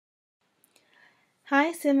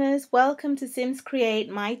Hi Simmers, welcome to Sims Create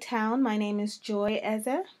My Town. My name is Joy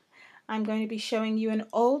Eze. I'm going to be showing you an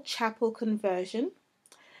old chapel conversion.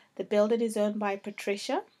 The building is owned by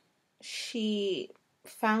Patricia. She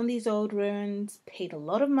found these old ruins, paid a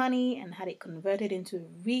lot of money and had it converted into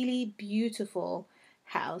a really beautiful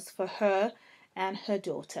house for her and her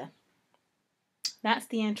daughter. That's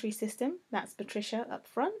the entry system. That's Patricia up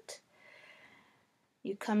front.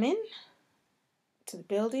 You come in to the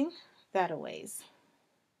building that a ways.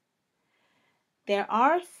 There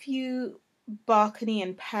are a few balcony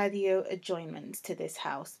and patio adjoinments to this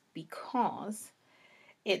house because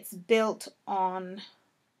it's built on,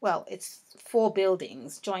 well, it's four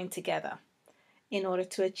buildings joined together in order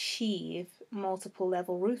to achieve multiple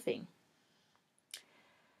level roofing.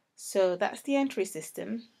 So that's the entry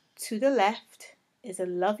system. To the left is a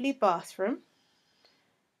lovely bathroom,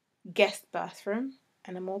 guest bathroom,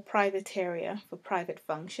 and a more private area for private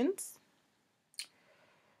functions.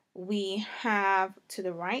 We have to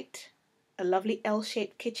the right a lovely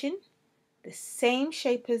L-shaped kitchen, the same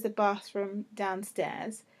shape as the bathroom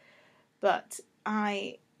downstairs, but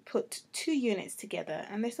I put two units together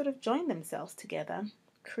and they sort of join themselves together,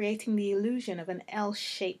 creating the illusion of an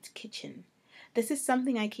L-shaped kitchen. This is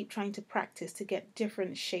something I keep trying to practice to get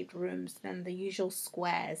different shaped rooms than the usual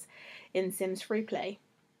squares in Sims FreePlay.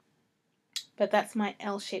 But that's my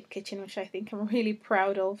L-shaped kitchen, which I think I'm really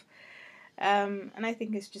proud of. And I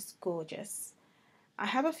think it's just gorgeous. I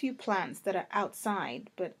have a few plants that are outside,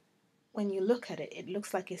 but when you look at it, it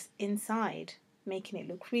looks like it's inside, making it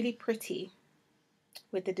look really pretty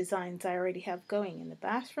with the designs I already have going in the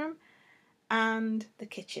bathroom and the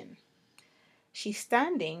kitchen. She's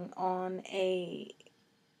standing on a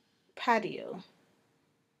patio,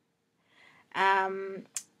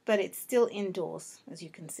 but it's still indoors, as you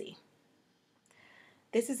can see.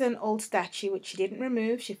 This is an old statue which she didn't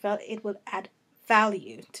remove. She felt it would add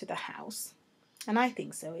value to the house. And I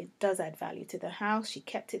think so. It does add value to the house. She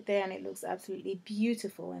kept it there and it looks absolutely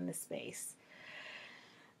beautiful in the space.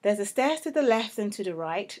 There's a stairs to the left and to the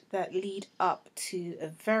right that lead up to a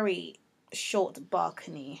very short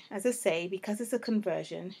balcony. As I say, because it's a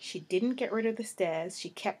conversion, she didn't get rid of the stairs. She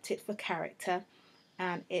kept it for character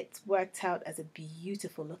and it's worked out as a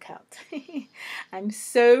beautiful lookout. I'm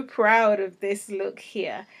so proud of this look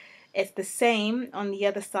here. It's the same on the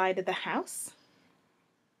other side of the house.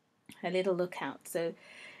 A little lookout. So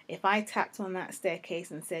if I tapped on that staircase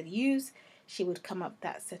and said use, she would come up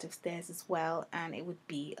that set of stairs as well and it would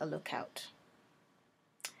be a lookout.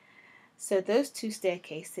 So those two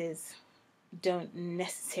staircases don't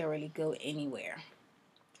necessarily go anywhere.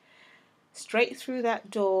 Straight through that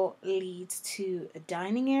door leads to a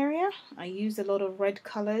dining area. I used a lot of red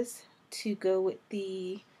colors to go with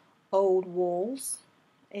the old walls.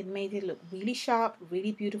 It made it look really sharp,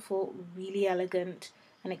 really beautiful, really elegant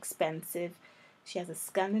and expensive. She has a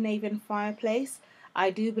Scandinavian fireplace. I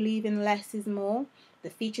do believe in less is more. The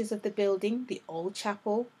features of the building, the old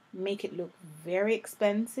chapel, make it look very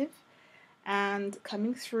expensive. And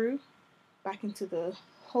coming through back into the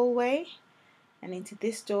hallway and into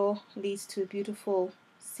this door leads to a beautiful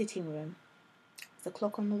sitting room. There's a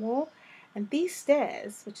clock on the wall. And these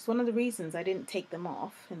stairs, which is one of the reasons I didn't take them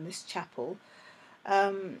off in this chapel,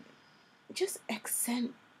 just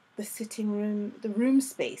accent the sitting room, the room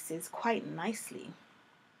spaces quite nicely.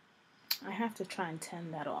 I have to try and turn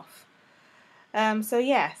that off. So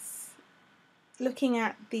yes, looking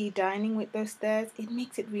at the dining with those stairs, it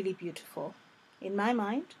makes it really beautiful in my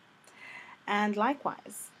mind. And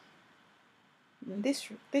likewise, in this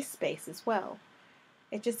space as well,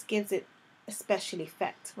 it just gives it a special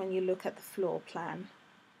effect when you look at the floor plan.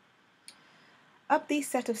 Up these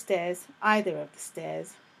set of stairs, either of the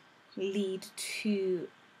stairs, lead to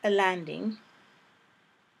a landing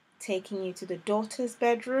taking you to the daughter's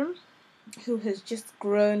bedroom, who has just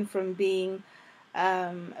grown from being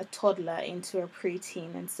a toddler into a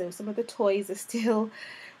preteen, and so some of the toys are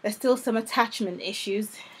there's still some attachment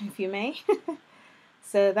issues, if you may.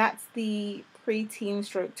 So that's the preteen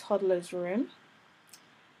stroke toddler's room.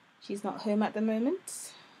 She's not home at the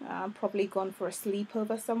moment, probably gone for a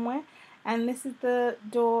sleepover somewhere. And this is the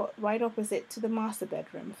door right opposite to the master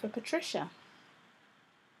bedroom for Patricia.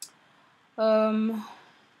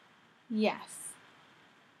 Yes.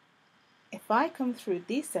 If I come through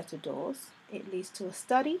these set of doors, it leads to a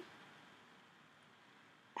study,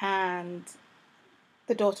 and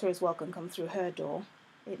the daughter as well can come through her door.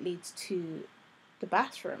 It leads to the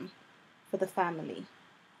bathroom for the family,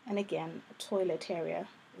 and again, a toilet area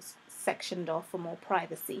is sectioned off for more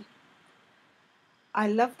privacy. I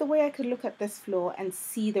love the way I could look at this floor and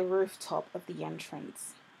see the rooftop of the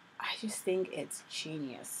entrance. I just think it's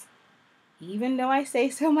genius. even though I say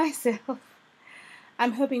so myself.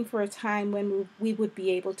 I'm hoping for a time when we would be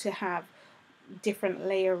able to have different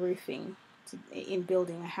layer roofing in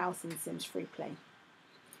building a house in Sims FreePlay.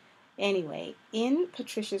 Anyway, in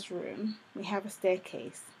Patricia's room, we have a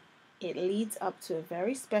staircase. It leads up to a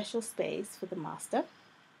very special space for the master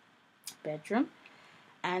bedroom,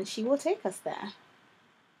 and she will take us there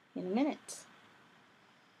in a minute.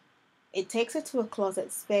 It takes her to a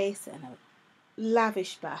closet space and a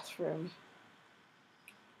lavish bathroom,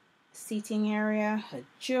 seating area, her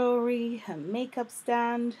jewelry, her makeup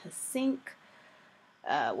stand, her sink,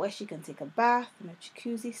 where she can take a bath in a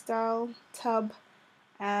jacuzzi style tub,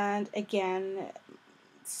 and again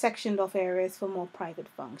sectioned off areas for more private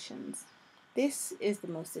functions. This is the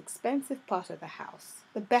most expensive part of the house.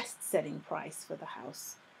 The best selling price for the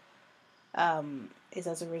house is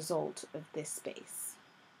as a result of this space.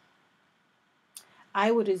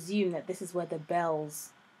 I would assume that this is where the bells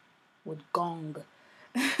would gong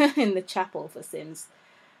in the chapel for Sims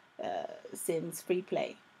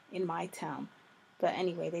FreePlay in my town. But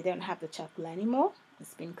anyway, they don't have the chapel anymore.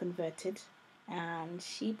 It's been converted, and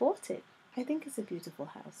she bought it. I think it's a beautiful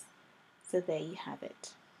house. So there you have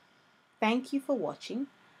it. Thank you for watching.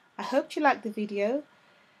 I hope you liked the video.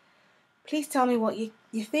 Please tell me what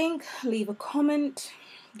you think. Leave a comment,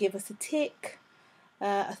 give us a tick,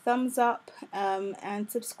 a thumbs up, and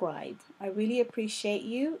subscribe. I really appreciate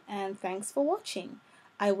you, and thanks for watching.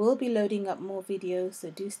 I will be loading up more videos,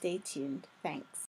 so do stay tuned. Thanks.